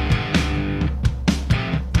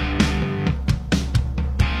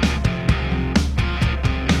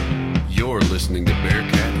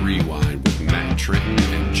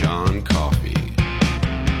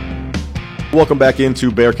Welcome back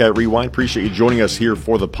into Bearcat Rewind. Appreciate you joining us here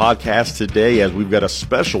for the podcast today, as we've got a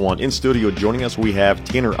special one in studio. Joining us, we have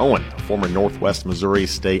Tanner Owen, a former Northwest Missouri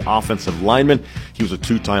State offensive lineman. He was a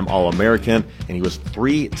two-time All-American, and he was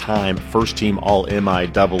three-time first-team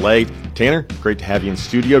All-MIAA. Tanner, great to have you in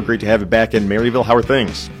studio. Great to have you back in Maryville. How are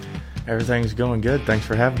things? Everything's going good. Thanks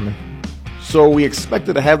for having me. So we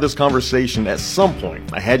expected to have this conversation at some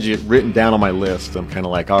point. I had you written down on my list. I'm kind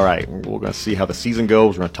of like, all right, we're going to see how the season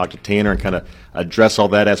goes. We're going to talk to Tanner and kind of address all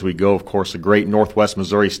that as we go. Of course, a great Northwest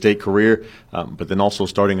Missouri State career, but then also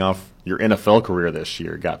starting off your NFL career this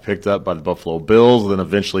year. Got picked up by the Buffalo Bills, then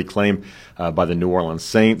eventually claimed by the New Orleans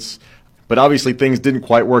Saints. But obviously things didn't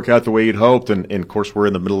quite work out the way you'd hoped, and of course we're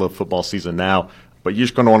in the middle of football season now. But you're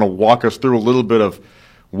just going to want to walk us through a little bit of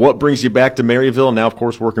what brings you back to Maryville, and now, of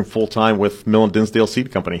course, working full-time with Mill and Dinsdale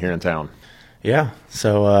Seed Company here in town? Yeah,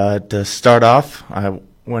 so to start off, I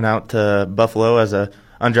went out to Buffalo as a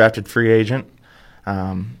undrafted free agent.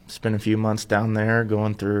 Spent a few months down there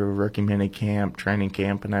going through rookie mini camp, training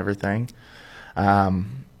camp, and everything.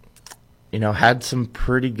 Had some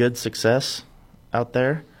pretty good success out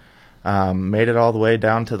there. Made it all the way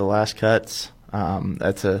down to the last cuts.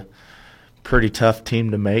 That's a pretty tough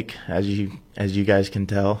team to make, as you guys can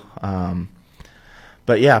tell.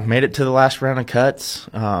 But yeah, made it to the last round of cuts.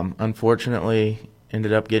 Unfortunately,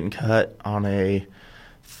 ended up getting cut on a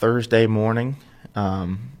Thursday morning,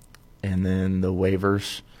 and then the waiver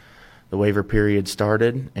period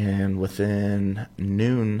started, and within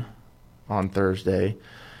noon on Thursday,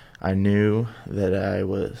 I knew that I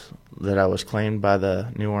was claimed by the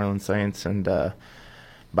New Orleans Saints, and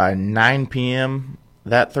by 9 p.m.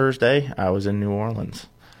 that Thursday, I was in New Orleans.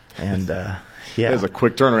 And yeah, it was a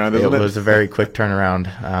quick turnaround, isn't it? It was a very quick turnaround.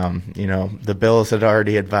 The Bills had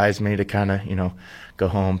already advised me to kind of, go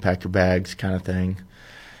home, pack your bags kind of thing.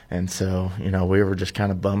 And so, we were just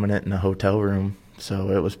kind of bumming it in a hotel room.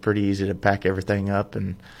 So it was pretty easy to pack everything up,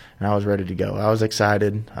 and I was ready to go. I was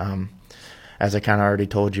excited. As I kind of already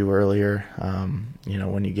told you earlier,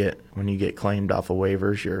 when you get claimed off of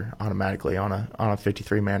waivers, you're automatically on a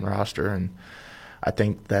 53-man roster, and I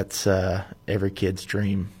think that's every kid's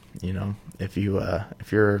dream. If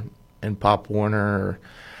you're in Pop Warner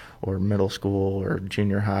or middle school or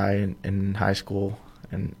junior high and in high school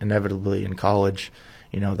and inevitably in college,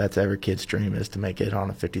 that's every kid's dream, is to make it on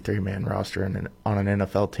a 53-man roster and on an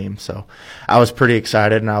NFL team. So I was pretty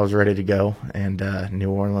excited and I was ready to go. And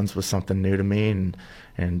New Orleans was something new to me,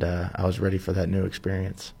 and I was ready for that new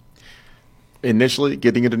experience. Initially,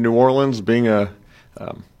 getting into New Orleans, being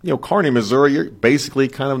Kearney, Missouri, you're basically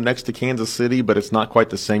kind of next to Kansas City, but it's not quite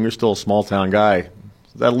the same. You're still a small-town guy.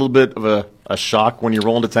 Is that a little bit of a shock when you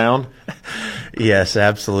roll into town? Yes,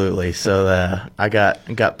 absolutely. So I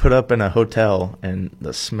got put up in a hotel in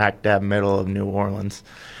the smack dab middle of New Orleans,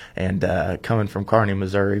 and coming from Kearney,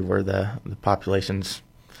 Missouri, where the population's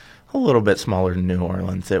a little bit smaller than New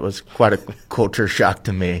Orleans, it was quite a culture shock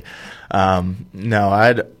to me. No,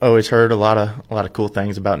 I'd always heard a lot of cool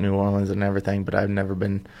things about New Orleans and everything, but I've never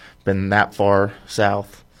been that far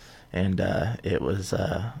south, and it was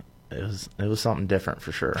something different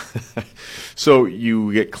for sure. So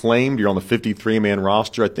you get claimed. You're on the 53-man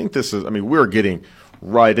roster. I think we're getting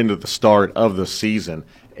right into the start of the season,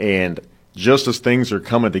 and just as things are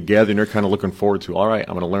coming together and you're kind of looking forward to, all right,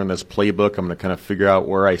 I'm going to learn this playbook. I'm going to kind of figure out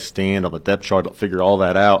where I stand on the depth chart. I'll figure all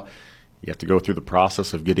that out. You have to go through the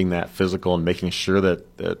process of getting that physical and making sure that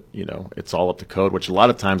it's all up to code, which a lot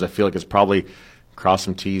of times I feel like is probably cross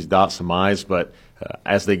some T's, dot some I's, but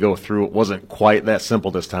as they go through, it wasn't quite that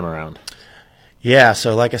simple this time around. Yeah,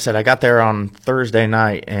 so like I said, I got there on Thursday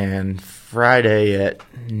night, and Friday at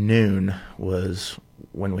noon was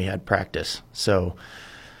when we had practice. So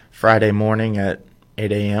Friday morning at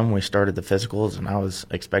 8 a.m. we started the physicals, and I was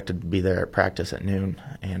expected to be there at practice at noon.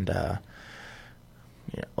 And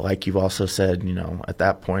like you've also said, at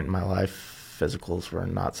that point in my life, physicals were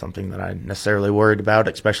not something that I necessarily worried about,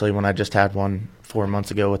 especially when I just had one 4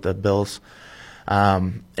 months ago with the Bills.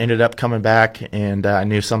 Ended up coming back, and I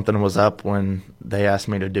knew something was up when they asked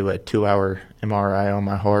me to do a 2-hour MRI on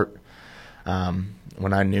my heart.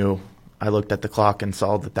 When I looked at the clock and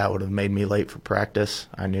saw that would have made me late for practice,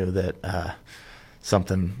 I knew that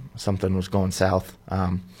something was going south.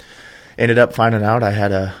 Ended up finding out I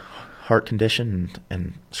had a heart condition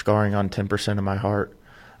and scarring on 10% of my heart.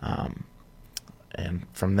 And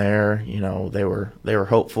from there, they were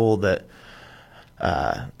hopeful that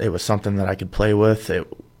it was something that I could play with. It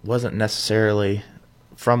wasn't necessarily,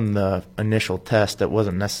 from the initial test, it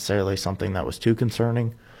wasn't necessarily something that was too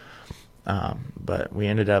concerning. But we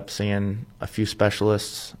ended up seeing a few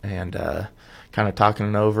specialists and kind of talking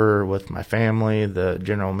it over with my family, the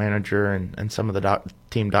general manager, and some of the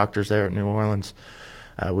team doctors there at New Orleans,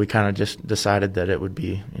 we kind of just decided that it would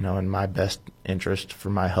be, in my best interest for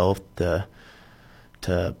my health to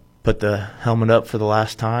put the helmet up for the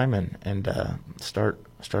last time and start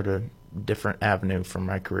a different avenue for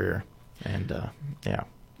my career. And yeah.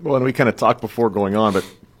 Well, and we kind of talked before going on, but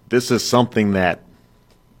this is something that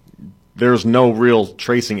there's no real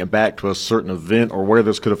tracing it back to a certain event or where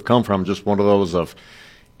this could have come from. Just one of those of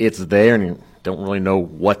it's there and you don't really know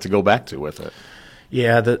what to go back to with it.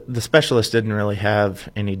 Yeah, the specialist didn't really have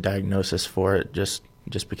any diagnosis for it, just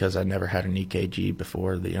because I never had an EKG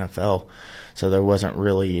before the NFL, so there wasn't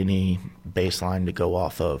really any baseline to go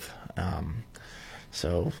off of.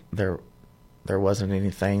 So there wasn't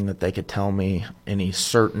anything that they could tell me, any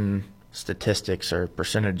certain statistics or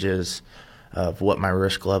percentages of what my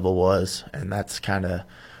risk level was, and that's kind of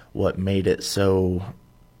what made it so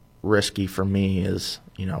risky for me is,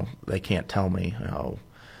 they can't tell me,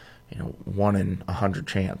 1 in 100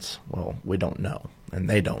 chance. Well, we don't know, and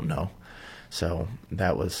they don't know. So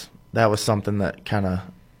that was something that kind of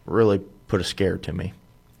really put a scare to me.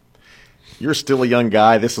 You're still a young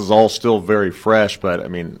guy. This is all still very fresh, but,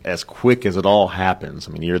 as quick as it all happens,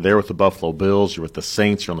 you're there with the Buffalo Bills, you're with the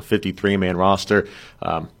Saints, you're on the 53-man roster,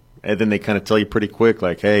 and then they kind of tell you pretty quick,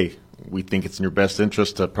 like, hey, we think it's in your best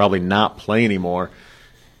interest to probably not play anymore.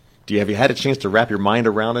 Have you had a chance to wrap your mind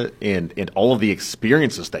around it and all of the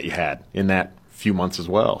experiences that you had in that few months as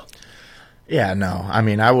well? Yeah, no.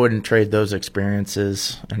 I wouldn't trade those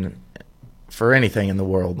experiences for anything in the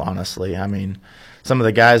world, honestly. Some of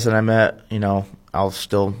the guys that I met, I'll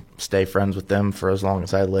still stay friends with them for as long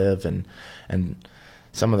as I live, and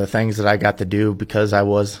some of the things that I got to do because I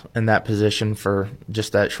was in that position for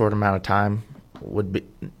just that short amount of time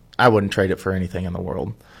I wouldn't trade it for anything in the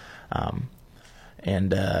world.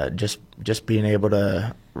 And just being able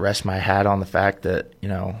to rest my hat on the fact that,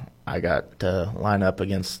 I got to line up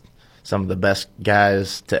against some of the best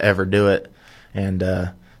guys to ever do it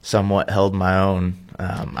and somewhat held my own,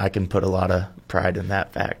 I can put a lot of pride in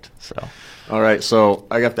that fact. So. All right, so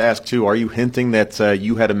I got to ask, too, are you hinting that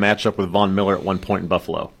you had a matchup with Von Miller at one point in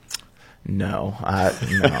Buffalo? No.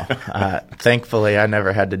 Thankfully, I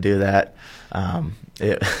never had to do that.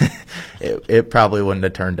 It probably wouldn't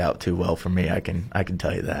have turned out too well for me. I can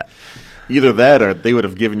tell you that. Either that, or they would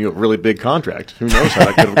have given you a really big contract. Who knows how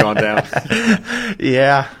that could have gone down?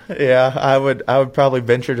 Yeah. I would probably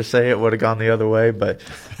venture to say it would have gone the other way, but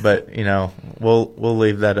we'll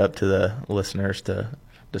leave that up to the listeners to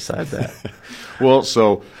decide that. Well,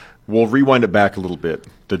 so we'll rewind it back a little bit.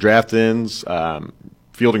 The draft ends.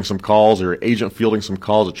 Fielding some calls, or agent fielding some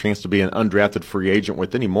calls, a chance to be an undrafted free agent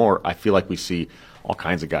with anymore, I feel like we see all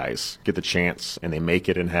kinds of guys get the chance and they make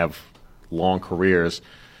it and have long careers.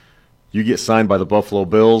 You get signed by the Buffalo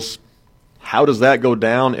Bills. How does that go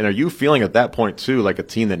down? And are you feeling at that point, too, like a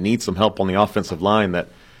team that needs some help on the offensive line, that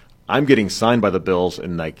I'm getting signed by the Bills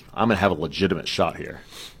and like I'm going to have a legitimate shot here?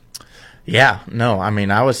 Yeah, no,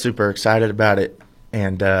 I was super excited about it,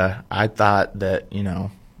 and I thought that,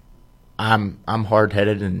 I'm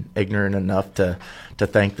hard-headed and ignorant enough to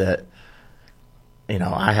think that,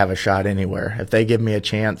 I have a shot anywhere. If they give me a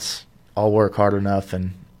chance, I'll work hard enough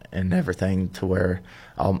and everything to where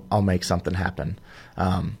I'll make something happen.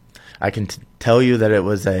 I can tell you that it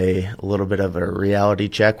was a little bit of a reality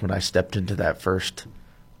check when I stepped into that first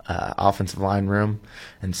offensive line room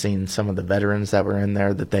and seen some of the veterans that were in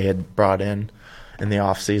there that they had brought in the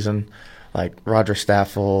offseason. Like Roger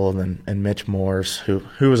Staffel and Mitch Morse, who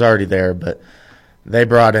was already there, but they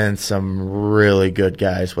brought in some really good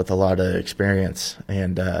guys with a lot of experience,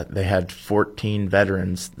 and they had 14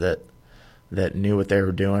 veterans that knew what they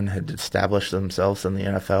were doing, had established themselves in the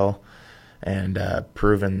NFL, and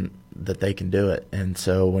proven that they can do it. And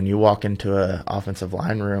so when you walk into an offensive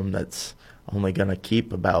line room that's only going to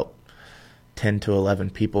keep about 10 to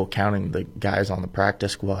 11 people, counting the guys on the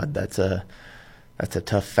practice squad, that's a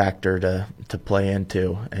tough factor to play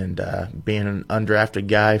into. And being an undrafted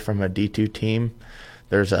guy from a D2 team,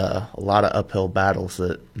 there's a lot of uphill battles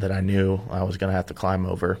that I knew I was going to have to climb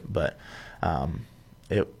over. But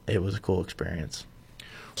it was a cool experience.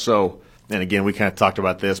 So, and again, we kind of talked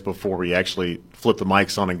about this before we actually flipped the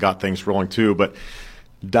mics on and got things rolling too, but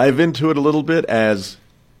dive into it a little bit as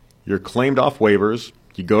you're claimed off waivers,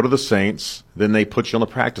 you go to the Saints, then they put you on the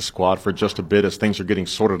practice squad for just a bit as things are getting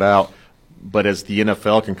sorted out. But as the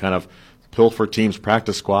NFL can kind of pilfer teams'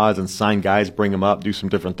 practice squads and sign guys, bring them up, do some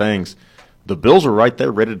different things, the Bills were right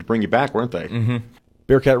there ready to bring you back, weren't they? Mm-hmm.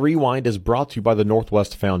 Bearcat Rewind is brought to you by the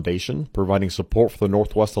Northwest Foundation, providing support for the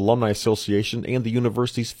Northwest Alumni Association and the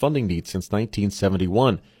university's funding needs since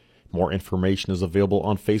 1971. More information is available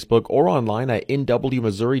on Facebook or online at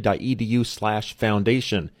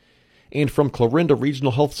nwmissouri.edu/foundation. And from Clarinda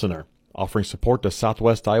Regional Health Center, offering support to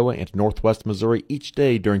Southwest Iowa and Northwest Missouri each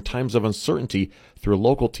day during times of uncertainty through a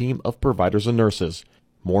local team of providers and nurses.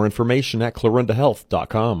 More information at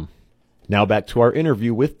clarindahealth.com. Now back to our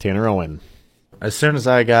interview with Tanner Owen. As soon as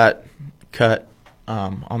I got cut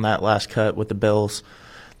on that last cut with the Bills,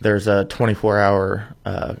 there's a 24-hour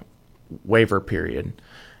waiver period.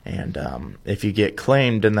 And if you get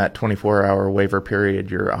claimed in that 24-hour waiver period,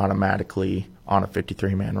 you're automatically on a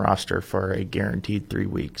 53-man roster for a guaranteed 3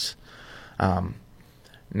 weeks.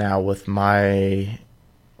 Now, with my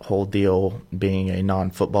whole deal being a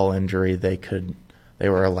non-football injury, they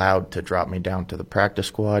were allowed to drop me down to the practice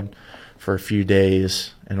squad for a few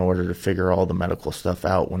days in order to figure all the medical stuff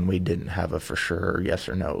out when we didn't have a for sure yes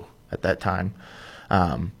or no at that time.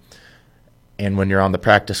 And when you're on the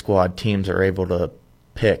practice squad, teams are able to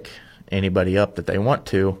pick anybody up that they want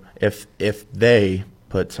to if they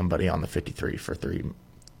put somebody on the 53 for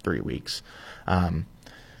three weeks.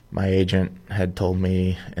 My agent had told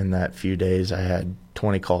me in that few days I had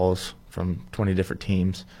 20 calls from 20 different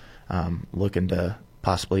teams looking to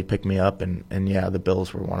possibly pick me up, and yeah, the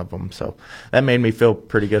Bills were one of them. So that made me feel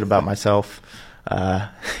pretty good about myself,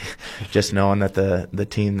 just knowing that the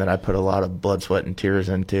team that I put a lot of blood, sweat, and tears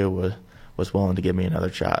into was willing to give me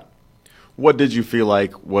another shot. What did you feel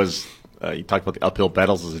like was you talked about the uphill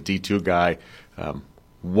battles as a D2 guy.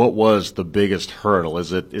 What was the biggest hurdle?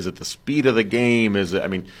 Is it the speed of the game?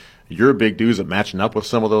 You're a big dude. Is it matching up with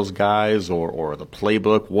some of those guys or the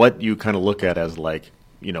playbook? What you kind of look at as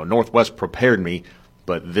Northwest prepared me,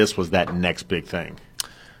 but this was that next big thing?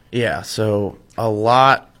 Yeah, so a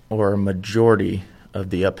lot or a majority of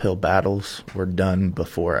the uphill battles were done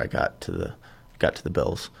before I got to the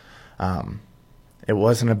Bills. It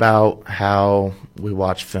wasn't about how we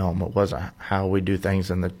watch film. It wasn't how we do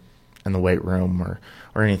things in the weight room or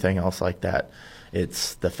anything else like that.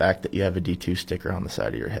 It's the fact that you have a D2 sticker on the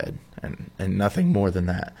side of your head and nothing more than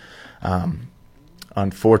that.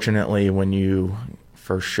 Unfortunately, when you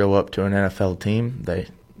first show up to an NFL team, they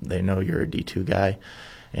know you're a D2 guy,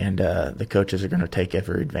 and the coaches are going to take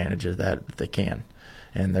every advantage of that if they can.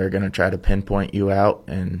 And they're going to try to pinpoint you out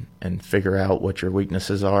and figure out what your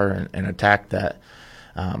weaknesses are and attack that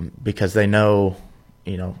because they know,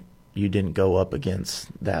 you didn't go up against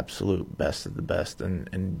the absolute best of the best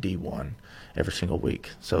in D1 every single week.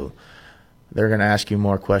 So they're going to ask you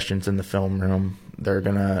more questions in the film room. They're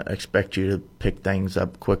going to expect you to pick things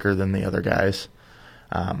up quicker than the other guys.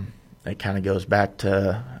 It kind of goes back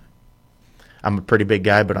to I'm a pretty big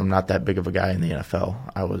guy, but I'm not that big of a guy in the NFL.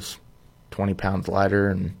 I was 20 pounds lighter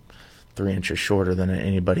and 3 inches shorter than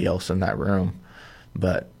anybody else in that room.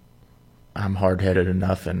 But I'm hard-headed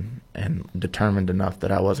enough and determined enough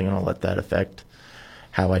that I wasn't going to let that affect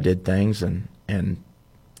how I did things. And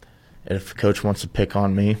if the coach wants to pick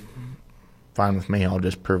on me, fine with me. I'll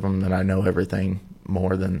just prove them that I know everything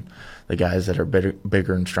more than the guys that are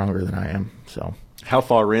bigger and stronger than I am. So, how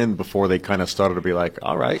far in before they kind of started to be like,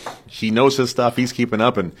 all right, he knows his stuff, he's keeping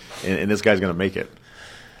up, and this guy's going to make it?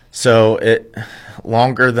 So it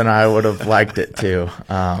longer than I would have liked it to.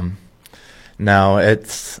 No,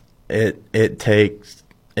 it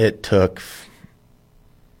took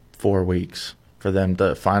 4 weeks for them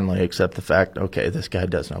to finally accept the fact, okay, this guy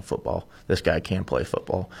does know football. This guy can play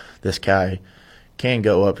football. This guy can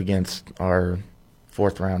go up against our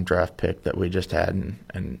 4th-round draft pick that we just had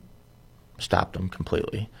and stopped him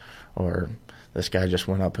completely. Or this guy just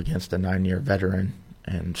went up against a 9-year veteran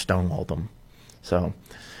and stonewalled him. So,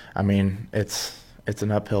 it's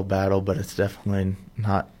an uphill battle, but it's definitely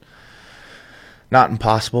not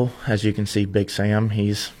impossible. As you can see, Big Sam,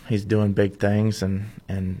 he's doing big things and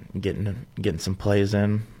getting some plays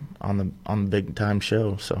in on the big time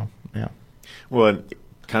show. So yeah. Well,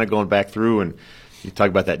 kind of going back through, and you talk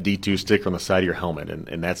about that D2 sticker on the side of your helmet,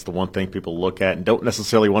 and that's the one thing people look at and don't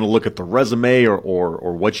necessarily want to look at the resume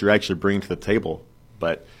or what you're actually bringing to the table,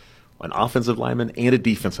 but an offensive lineman and a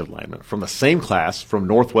defensive lineman from the same class from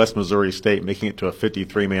Northwest Missouri State making it to a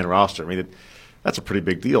 53-man roster. That's a pretty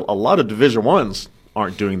big deal. A lot of Division I's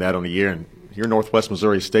aren't doing that on a year, and here Northwest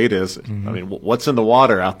Missouri State is. Mm-hmm. What's in the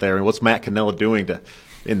water out there, and what's Matt Cannella doing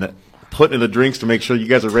putting in the drinks to make sure you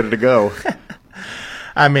guys are ready to go?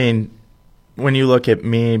 When you look at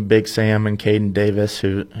me, Big Sam, and Caden Davis,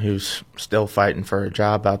 who's still fighting for a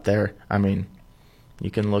job out there, you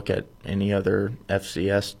can look at any other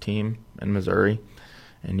FCS team in Missouri,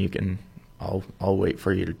 and I'll wait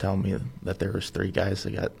for you to tell me that there was 3 guys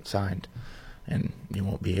that got signed. and you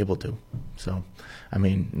won't be able to. So, I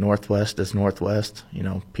mean, Northwest is Northwest. You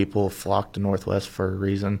know, people flock to Northwest for a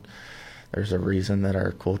reason. There's a reason that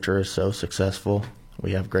our culture is so successful.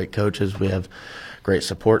 We have great coaches. We have great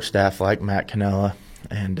support staff like Matt Canella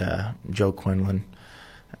and Joe Quinlan,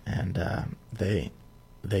 and they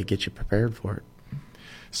get you prepared for it.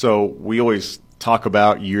 So we always talk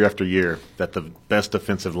about year after year that the best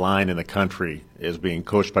defensive line in the country is being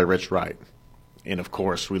coached by Rich Wright. And, of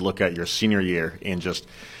course, we look at your senior year and just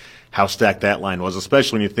how stacked that line was,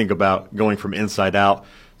 especially when you think about going from inside out,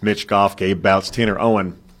 Mitch Goff, Gabe Bouts, Tanner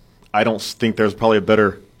Owen. I don't think there's probably a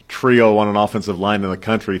better trio on an offensive line in the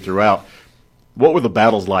country throughout. What were the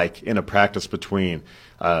battles like in a practice between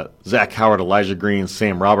Zach Howard, Elijah Green,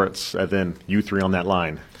 Sam Roberts, and then you three on that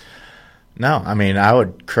line? No, I mean, I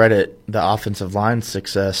would credit the offensive line's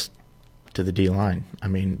success to the D-line. I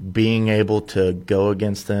mean, being able to go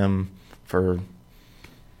against them for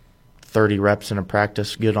 30 reps in a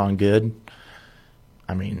practice, good on good,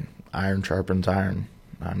 I mean, iron sharpens iron.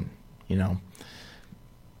 You know,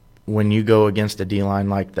 when you go against a D-line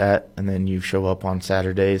like that and then you show up on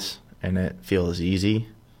Saturdays and it feels easy,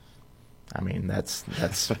 I mean, that's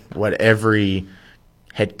what every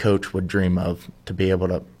head coach would dream of, to be able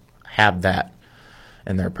to have that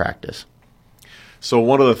in their practice. So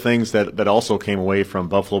one of the things that also came away from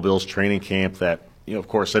Buffalo Bills training camp that, you know, of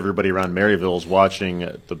course, everybody around Maryville is watching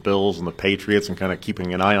the Bills and the Patriots and kind of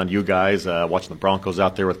keeping an eye on you guys, watching the Broncos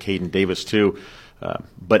out there with Caden Davis too.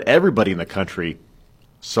 But everybody in the country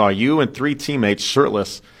saw you and three teammates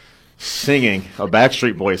shirtless singing a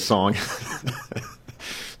Backstreet Boys song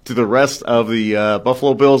to the rest of the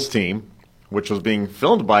Buffalo Bills team, which was being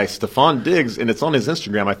filmed by Stephon Diggs, and it's on his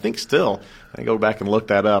Instagram, I think still. I go back and look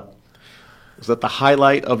that up. Was that the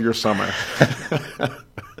highlight of your summer?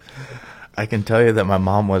 I can tell you that my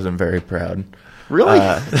mom wasn't very proud. Really?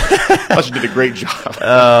 I thought you did a great job.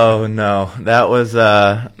 Oh, no. That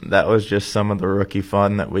was just some of the rookie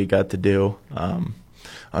fun that we got to do.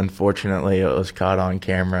 Unfortunately, it was caught on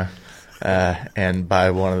camera and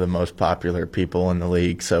by one of the most popular people in the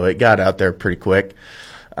league, so it got out there pretty quick.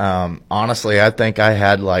 Honestly, I think I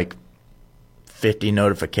had like 50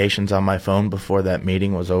 notifications on my phone before that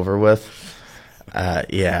meeting was over with.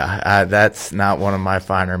 That's not one of my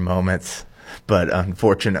finer moments, but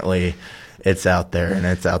unfortunately, it's out there, and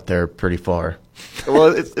it's out there pretty far.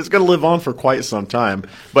 Well, it's going to live on for quite some time.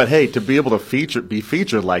 But hey, to be able to be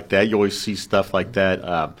featured like that, you always see stuff like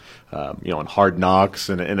that, in Hard Knocks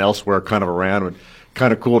and elsewhere, kind of around. And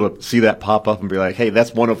kind of cool to see that pop up and be like, hey,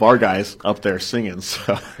 that's one of our guys up there singing.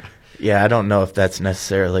 So. Yeah, I don't know if that's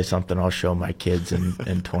necessarily something I'll show my kids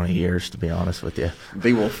in 20 years, to be honest with you.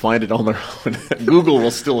 They will find it on their own. Google will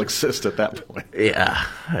still exist at that point. Yeah,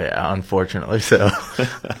 unfortunately so.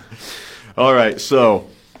 All right, so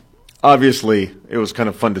obviously it was kind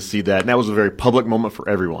of fun to see that, and that was a very public moment for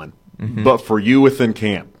everyone. Mm-hmm. But for you within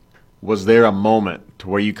camp, was there a moment to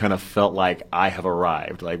where you kind of felt like I have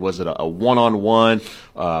arrived? Like, was it a one-on-one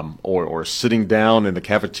or sitting down in the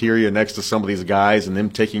cafeteria next to some of these guys and them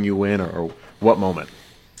taking you in, or what moment?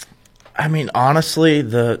 I mean, honestly,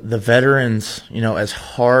 the veterans, you know, as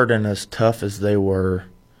hard and as tough as they were,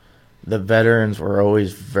 the veterans were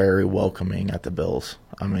always very welcoming at the Bills.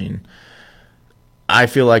 I mean, I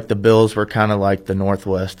feel like the Bills were kind of like the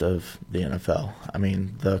Northwest of the NFL. I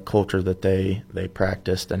mean, the culture that they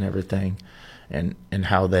practiced and everything, and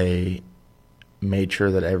how they made sure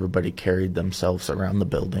that everybody carried themselves around the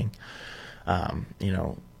building.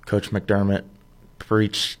 Coach McDermott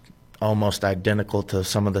preached almost identical to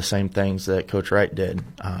some of the same things that Coach Wright did.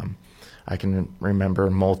 I can remember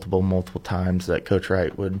multiple times that Coach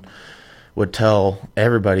Wright would tell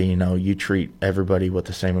everybody, you know, you treat everybody with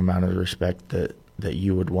the same amount of respect that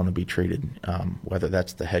you would want to be treated, whether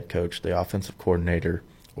that's the head coach, the offensive coordinator,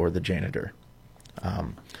 or the janitor.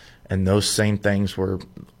 And those same things were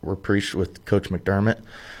preached with Coach McDermott.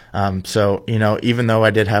 So, you know, even though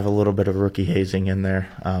I did have a little bit of rookie hazing in there,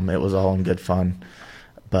 it was all in good fun.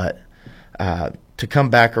 But to come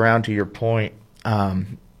back around to your point,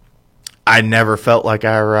 I never felt like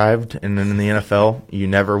I arrived in the NFL. You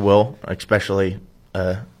never will, especially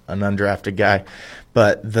an undrafted guy.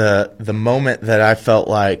 But the moment that I felt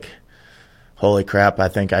like, holy crap, I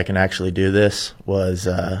think I can actually do this was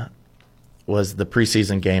the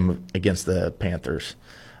preseason game against the Panthers.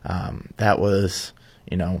 That was,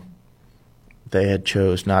 you know, they had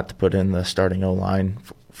chose not to put in the starting O-line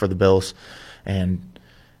for the Bills, and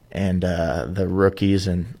the rookies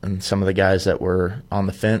and some of the guys that were on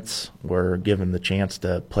the fence were given the chance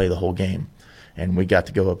to play the whole game. And we got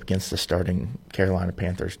to go up against the starting Carolina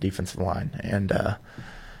Panthers defensive line. And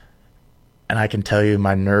I can tell you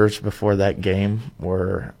my nerves before that game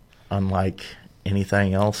were unlike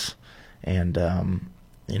anything else. And,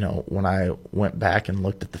 when I went back and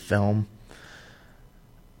looked at the film,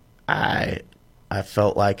 I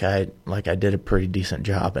felt like I did a pretty decent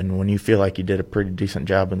job. And when you feel like you did a pretty decent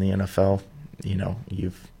job in the NFL,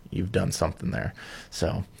 you've done something there.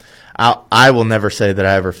 So I will never say that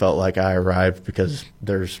I ever felt like I arrived, because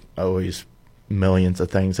there's always millions of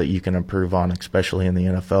things that you can improve on, especially in the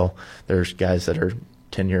NFL. There's guys that are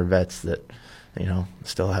 10-year vets that,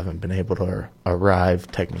 still haven't been able to arrive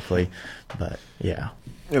technically. But, yeah.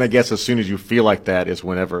 And I guess as soon as you feel like that is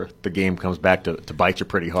whenever the game comes back to bite you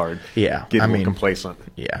pretty hard. Yeah. Get a little complacent.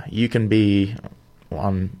 Yeah. You can be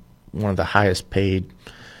on one of the highest paid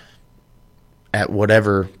at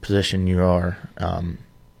whatever position you are.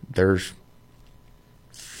 There's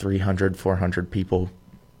 300, 400 people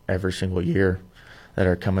every single year that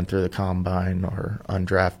are coming through the combine or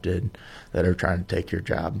undrafted that are trying to take your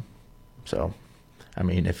job. So,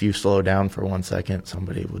 if you slow down for 1 second,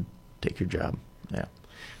 somebody would take your job. Yeah.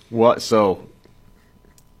 Well, so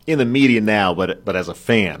in the media now, but as a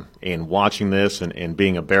fan and watching this and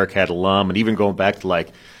being a Bearcat alum, and even going back to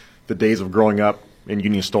like the days of growing up in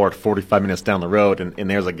Union Store 45 minutes down the road, and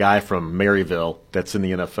there's a guy from Maryville that's in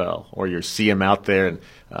the NFL, or you see him out there, and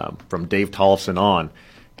from Dave Tollefson on,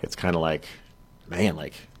 it's kind of like, man,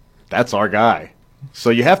 like that's our guy.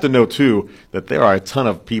 So you have to know, too, that there are a ton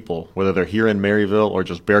of people, whether they're here in Maryville or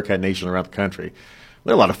just Bearcat Nation around the country.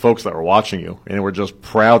 There are a lot of folks that were watching you, and we're just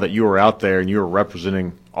proud that you were out there and you were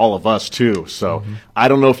representing all of us, too. So I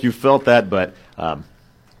don't know if you felt that, but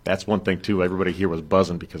that's one thing, too. Everybody here was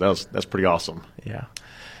buzzing because that's pretty awesome. Yeah.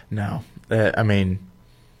 No. The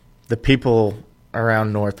people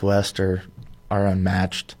around Northwest are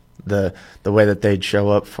unmatched. The way that they'd show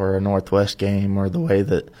up for a Northwest game, or the way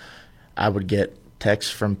that I would get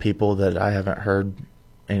texts from people that I haven't heard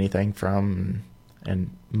anything from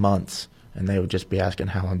in months, and they would just be asking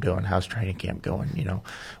how I'm doing, how's training camp going,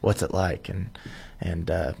 what's it like,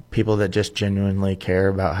 and people that just genuinely care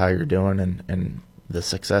about how you're doing and the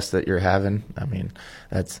success that you're having.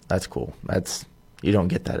 That's cool. You don't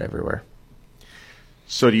get that everywhere.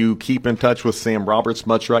 So do you keep in touch with Sam Roberts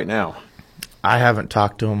much right now? I haven't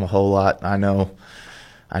talked to him a whole lot. I know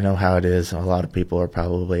how it is. A lot of people are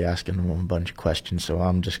probably asking him a bunch of questions, so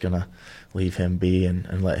I'm just going to leave him be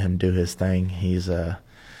and let him do his thing. He's a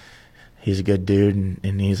good dude,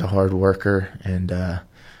 and he's a hard worker, and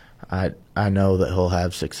I know that he'll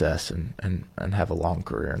have success and have a long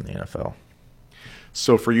career in the NFL.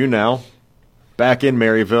 So for you now, back in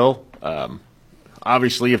Maryville,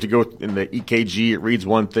 obviously you have to go in the EKG. It reads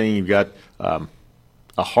one thing. You've got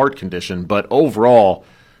a heart condition, but overall,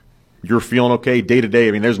 you're feeling okay day to day.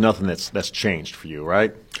 There's nothing that's changed for you,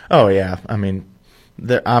 right? Oh yeah.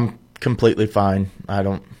 I'm completely fine. I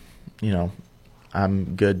don't,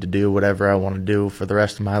 I'm good to do whatever I want to do for the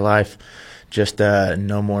rest of my life. Just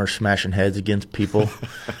no more smashing heads against people.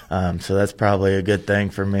 So that's probably a good thing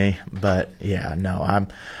for me. But yeah, no,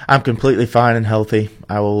 I'm completely fine and healthy.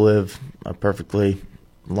 I will live a perfectly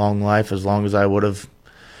long life, as long as I would have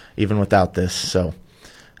even without this. So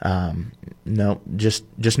no, just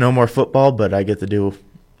no more football, but I get to do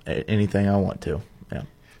anything I want to. Yeah.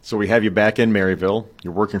 So we have you back in Maryville.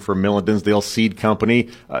 You're working for Mill & Dinsdale Seed Company.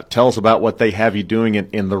 Tell us about what they have you doing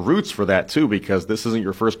and the roots for that, too, because this isn't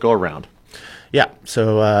your first go-around. Yeah.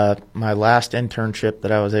 So my last internship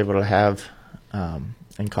that I was able to have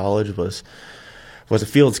in college was a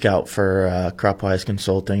field scout for Cropwise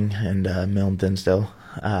Consulting and Mill & Dinsdale.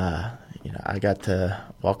 I got to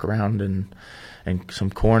walk around and some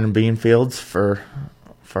corn and bean fields for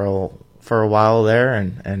a while there,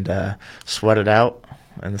 and sweat it out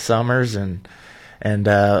in the summers and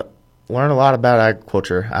learn a lot about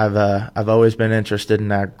agriculture. I've always been interested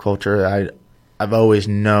in agriculture. I've always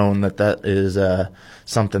known that is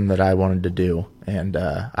something that I wanted to do, and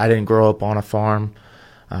I didn't grow up on a farm,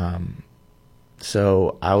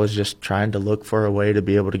 so I was just trying to look for a way to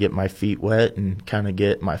be able to get my feet wet and kind of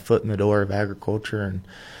get my foot in the door of agriculture.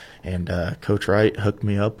 And Coach Wright hooked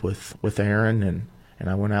me up with Erin, and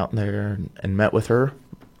I went out there and met with her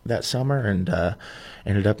that summer, and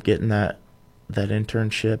ended up getting that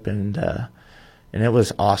internship, and it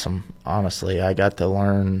was awesome. Honestly, I got to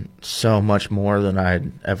learn so much more than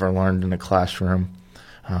I'd ever learned in a classroom.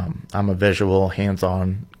 I'm a visual,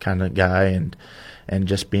 hands-on kind of guy, and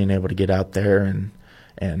just being able to get out there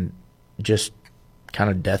and just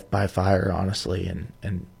kind of death by fire, honestly,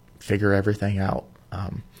 and figure everything out.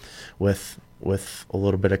 With a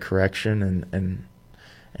little bit of correction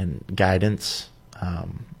and guidance,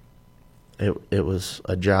 it was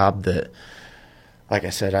a job that like I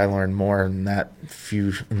said, I learned more in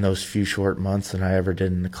those few short months than I ever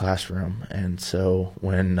did in the classroom. And so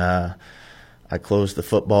when I closed the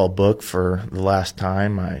football book for the last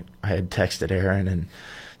time, I had texted Erin and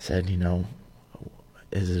said,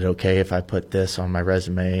 is it okay if I put this on my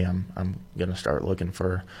resume? I'm going to start looking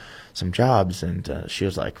for some jobs. And she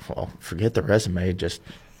was like, well, forget the resume. Just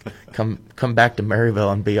come back to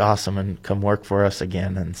Maryville and be awesome and come work for us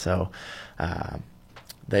again. And so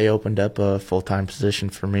they opened up a full-time position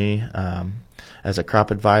for me as a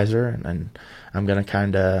crop advisor, and I'm going to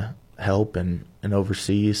kind of help and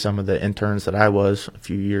oversee some of the interns that I was a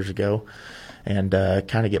few years ago, and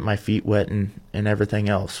kind of get my feet wet in everything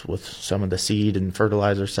else with some of the seed and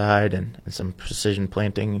fertilizer side and some precision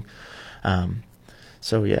planting.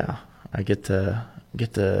 So yeah, I get to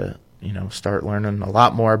start learning a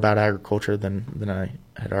lot more about agriculture than I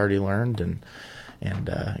had already learned, and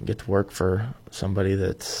get to work for somebody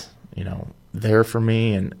that's there for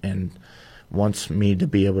me and wants me to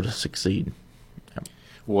be able to succeed. Yep.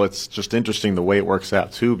 Well, it's just interesting the way it works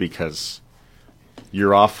out too, because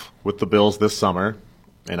you're off with the Bills this summer,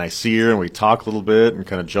 and I see her and we talk a little bit and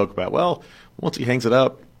kind of joke about, well, once he hangs it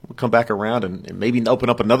up, we'll come back around and maybe open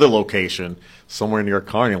up another location somewhere near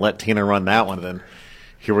Kearney and let Tanner run that one. And then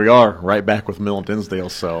here we are, right back with Mill and Dinsdale.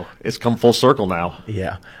 So it's come full circle now.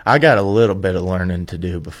 Yeah, I got a little bit of learning to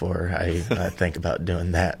do before I think about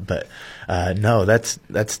doing that. But no, that's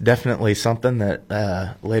definitely something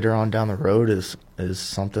that later on down the road is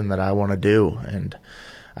something that I want to do. And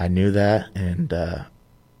I knew that, and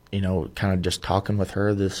kind of just talking with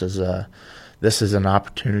her, this is an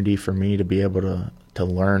opportunity for me to be able to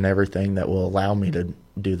learn everything that will allow me to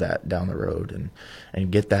do that down the road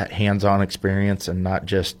and get that hands-on experience and not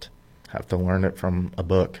just have to learn it from a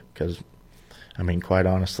book, because quite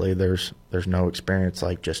honestly, there's no experience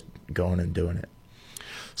like just going and doing it.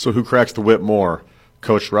 So who cracks the whip more,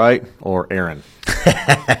 Coach Wright or Erin?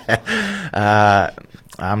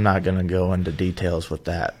 I'm not going to go into details with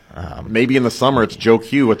that. Maybe in the summer it's Joe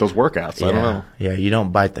Q with those workouts. I don't know. Yeah, you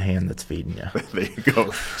don't bite the hand that's feeding you. There you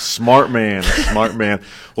go. Smart man.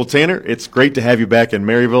 Well, Tanner, it's great to have you back in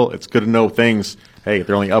Maryville. It's good to know things. Hey,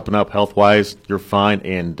 they're only up and up health-wise. You're fine,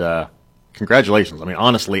 and congratulations.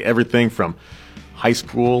 Honestly, everything from high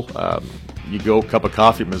school, you go cup of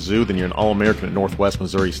coffee at Mizzou, then you're an All-American at Northwest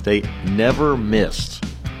Missouri State. Never missed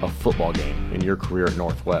a football game in your career at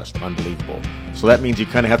Northwest. Unbelievable. So that means you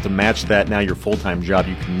kind of have to match that now, your full-time job.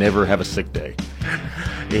 You can never have a sick day.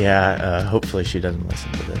 Yeah, hopefully she doesn't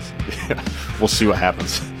listen to this. Yeah, we'll see what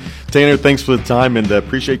happens. Tanner, thanks for the time, and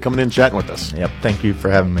appreciate coming in and chatting with us. Yep, thank you for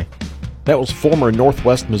having me. That was former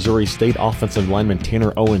Northwest Missouri State offensive lineman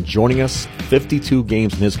Tanner Owen joining us. 52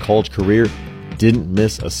 games in his college career. Didn't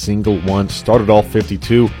miss a single one. Started all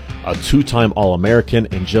 52. A two-time All-American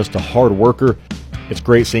and just a hard worker. It's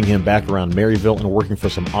great seeing him back around Maryville and working for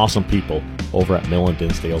some awesome people over at Mill and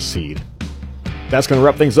Dinsdale Seed. That's going to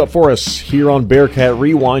wrap things up for us here on Bearcat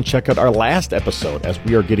Rewind. Check out our last episode as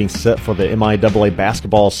we are getting set for the MIAA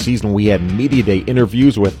basketball season. We had media day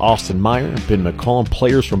interviews with Austin Meyer and Ben McCollum,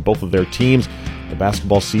 players from both of their teams. The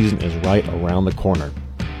basketball season is right around the corner.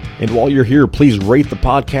 And while you're here, please rate the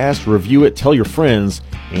podcast, review it, tell your friends,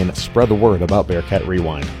 and spread the word about Bearcat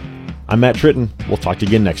Rewind. I'm Matt Tritton. We'll talk to you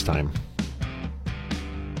again next time.